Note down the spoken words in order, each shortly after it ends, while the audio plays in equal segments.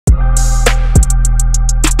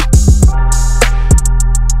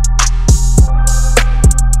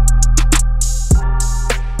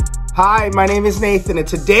Hi, my name is Nathan, and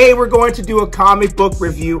today we're going to do a comic book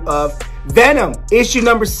review of Venom, issue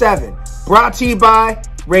number 7, brought to you by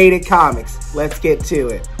Rated Comics. Let's get to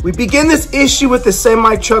it. We begin this issue with the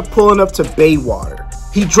semi-truck pulling up to Baywater.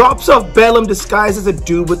 He drops off Bedlam disguised as a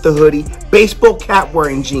dude with the hoodie, baseball cap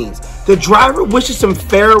wearing jeans. The driver wishes him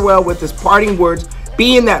farewell with his parting words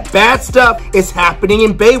being that bad stuff is happening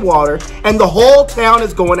in Baywater and the whole town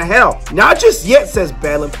is going to hell. Not just yet, says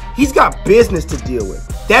Bedlam. He's got business to deal with.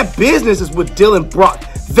 That business is what Dylan brought.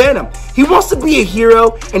 Venom. He wants to be a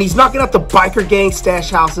hero, and he's knocking out the biker gang stash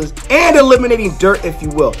houses and eliminating dirt, if you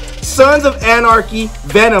will. Sons of Anarchy,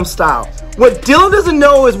 Venom style. What Dylan doesn't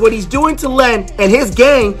know is what he's doing to Len and his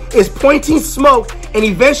gang is pointing smoke and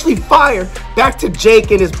eventually fire back to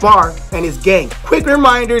Jake and his bar and his gang. Quick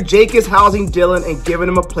reminder, Jake is housing Dylan and giving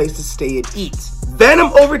him a place to stay and eat.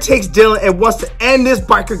 Venom overtakes Dylan and wants to end this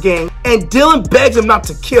biker gang, and Dylan begs him not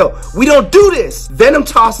to kill. We don't do this. Venom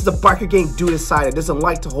tosses the biker gang dude aside and doesn't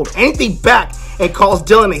like to hold anything back and calls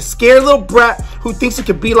Dylan a scared little brat who thinks he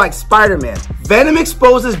could be like Spiderman. Venom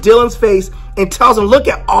exposes Dylan's face and tells him, look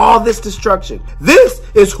at all this destruction. This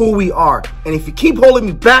is who we are. And if you keep holding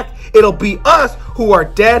me back, it'll be us who are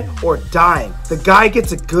dead or dying. The guy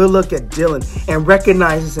gets a good look at Dylan and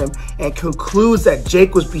recognizes him and concludes that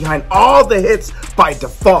Jake was behind all the hits by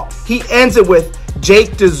default. He ends it with,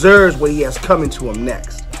 Jake deserves what he has coming to him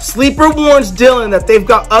next. Sleeper warns Dylan that they've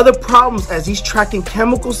got other problems as he's tracking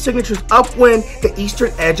chemical signatures upwind the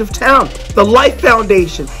eastern edge of town. The Life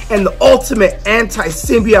Foundation and the ultimate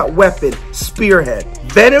anti-symbiote weapon, Spearhead.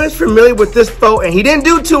 Venom is familiar with this foe and he didn't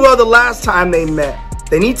do too well the last time they met.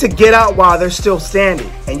 They need to get out while they're still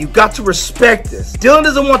standing, and you got to respect this. Dylan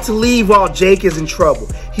doesn't want to leave while Jake is in trouble.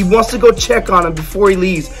 He wants to go check on him before he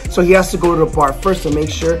leaves, so he has to go to the bar first to make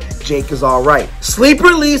sure Jake is all right. Sleeper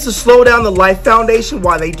leaves to slow down the Life Foundation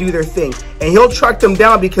while they do their thing, and he'll track them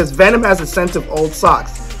down because Venom has a scent of old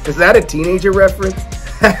socks. Is that a teenager reference?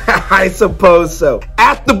 I suppose so.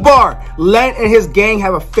 At the bar, Len and his gang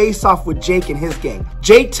have a face-off with Jake and his gang.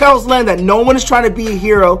 Jake tells Len that no one is trying to be a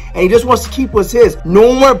hero and he just wants to keep what's his.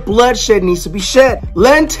 No more bloodshed needs to be shed.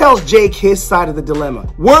 Len tells Jake his side of the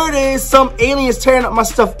dilemma. Word is some alien is tearing up my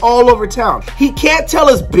stuff all over town. He can't tell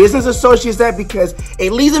his business associates that because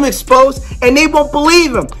it leaves him exposed and they won't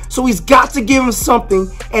believe him. So he's got to give him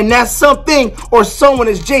something, and that something or someone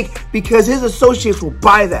is Jake because his associates will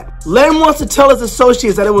buy that. Len wants to tell his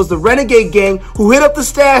associates that it was the Renegade gang who hit up the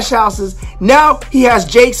stash houses. Now he has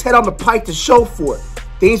Jake's head on the pike to show for it.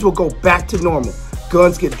 Things will go back to normal.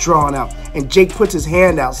 Guns get drawn out, and Jake puts his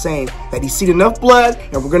hand out saying that he's seen enough blood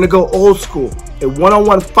and we're gonna go old school. A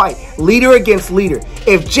one-on-one fight, leader against leader.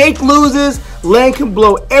 If Jake loses, Len can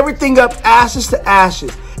blow everything up ashes to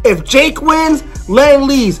ashes. If Jake wins, Len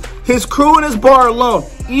leaves his crew and his bar alone.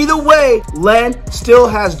 Either way, Len still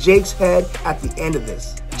has Jake's head at the end of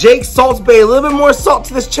this. Jake salts Bay a little bit more salt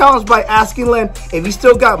to this challenge by asking Len if he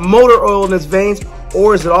still got motor oil in his veins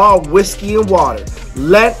or is it all whiskey and water.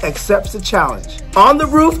 Len accepts the challenge. On the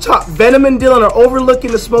rooftop, Venom and Dylan are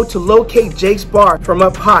overlooking the smoke to locate Jake's bar from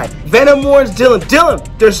up high. Venom warns Dylan,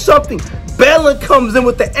 Dylan, there's something. Bedlam comes in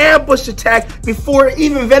with the ambush attack before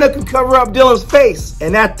even Venom can cover up Dylan's face.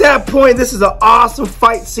 And at that point, this is an awesome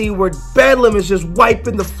fight scene where Bedlam is just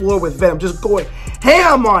wiping the floor with Venom, just going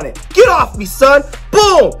ham on it. Get off me, son.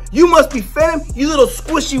 Boom! You must be Venom, you little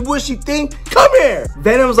squishy wishy thing. Come here.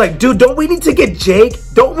 Venom's like, dude, don't we need to get Jake?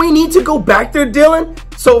 Don't we need to go back there, Dylan?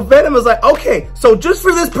 So Venom is like, okay, so just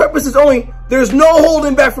for this purposes only, there's no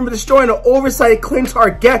holding back from destroying an oversighted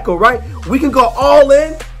Clintar gecko, right? We can go all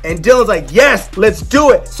in. And Dylan's like, yes, let's do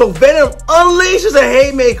it. So Venom unleashes a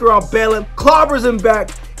haymaker on Bedlam, clobbers him back,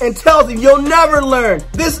 and tells him, you'll never learn.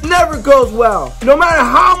 This never goes well. No matter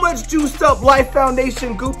how much juiced up Life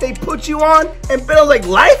Foundation goop they put you on. And Bedlam's like,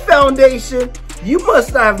 Life Foundation? You must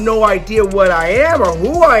have no idea what I am or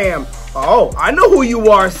who I am. Oh, I know who you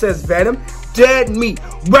are, says Venom. Dead meat,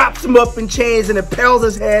 wraps him up in chains and impales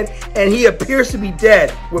his head, and he appears to be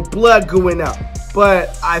dead with blood going out.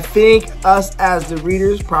 But I think us as the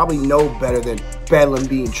readers probably know better than Bedlam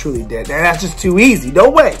being truly dead. And that's just too easy. No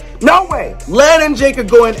way. No way. Len and Jake are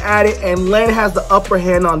going at it, and Len has the upper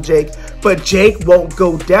hand on Jake, but Jake won't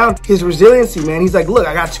go down. His resiliency, man. He's like, look,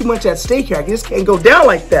 I got too much at stake here. I just can't go down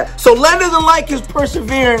like that. So Len doesn't like his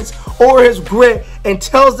perseverance or his grit and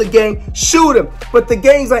tells the gang, shoot him. But the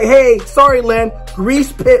gang's like, hey, sorry, Len.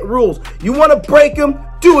 Grease pit rules. You want to break him?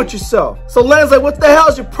 Do it yourself. So Len's like, what the hell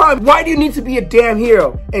is your problem? Why do you need to be a damn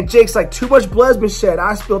hero? And Jake's like, too much blood's been shed.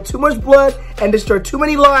 I spilled too much blood and destroyed too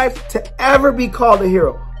many lives to ever be called a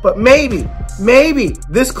hero. But maybe,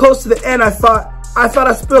 this close to the end, I thought, I thought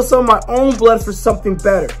I spilled some of my own blood for something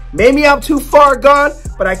better. Maybe I'm too far gone,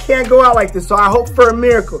 but I can't go out like this, so I hope for a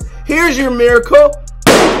miracle. Here's your miracle.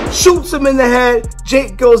 Shoots him in the head.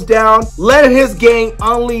 Jake goes down, letting his gang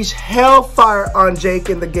unleash hellfire on Jake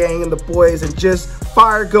and the gang and the boys, and just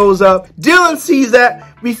fire goes up. Dylan sees that.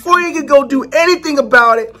 Before he can go do anything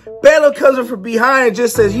about it, Bedlam comes in from behind and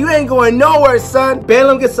just says, "You ain't going nowhere, son."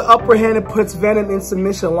 Bedlam gets the upper hand and puts Venom in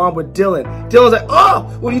submission along with Dylan. Dylan's like, "Oh,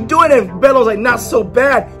 what are you doing?" And Bedlam's like, "Not so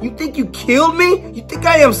bad. You think you killed me? You think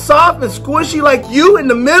I am soft and squishy like you in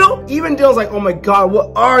the middle?" Even Dylan's like, "Oh my God,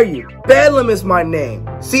 what are you?" "Bedlam is my name.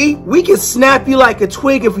 See, we can snap you like a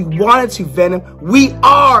twig if we wanted to, Venom. We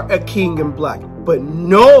are a king in black. But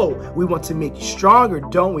no, we want to make you stronger,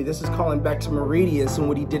 don't we?" This is calling back to Meridius and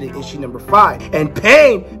what he did in issue number 5. And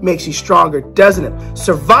pain makes you stronger, doesn't it?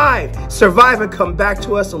 Survive and come back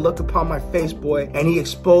to us and look upon my face, boy. And he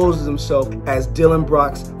exposes himself as Dylan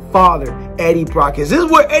Brock's father, Eddie Brock. Is this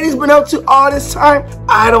what Eddie's been up to all this time?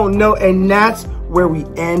 I don't know. And that's where we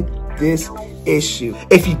end this issue.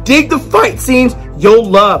 If you dig the fight scenes, you'll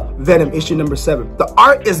love Venom issue number 7. The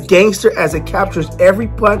art is gangster as it captures every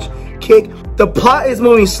punch, kick. The plot is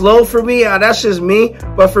moving slow for me, that's just me,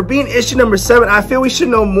 but for being issue number 7, I feel we should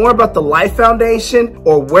know more about the Life Foundation,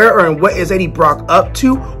 or where or what is Eddie Brock up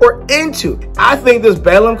to or into. I think this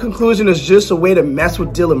Bedlam conclusion is just a way to mess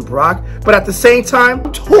with Dylan Brock, but at the same time,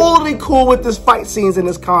 I'm totally cool with this fight scenes in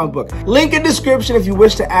this comic book. Link in description if you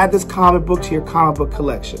wish to add this comic book to your comic book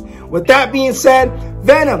collection. With that being said,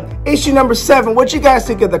 Venom issue number 7, what you guys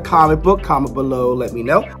think of the comic book? Comment below, let me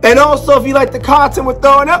know. And also, if you like the content we're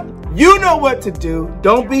throwing up, you know what to do.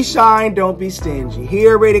 Don't be shy and don't be stingy.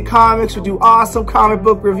 Here at Rated Comics, we do awesome comic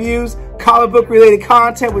book reviews, comic book related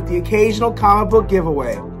content with the occasional comic book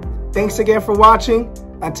giveaway. Thanks again for watching.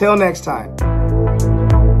 Until next time.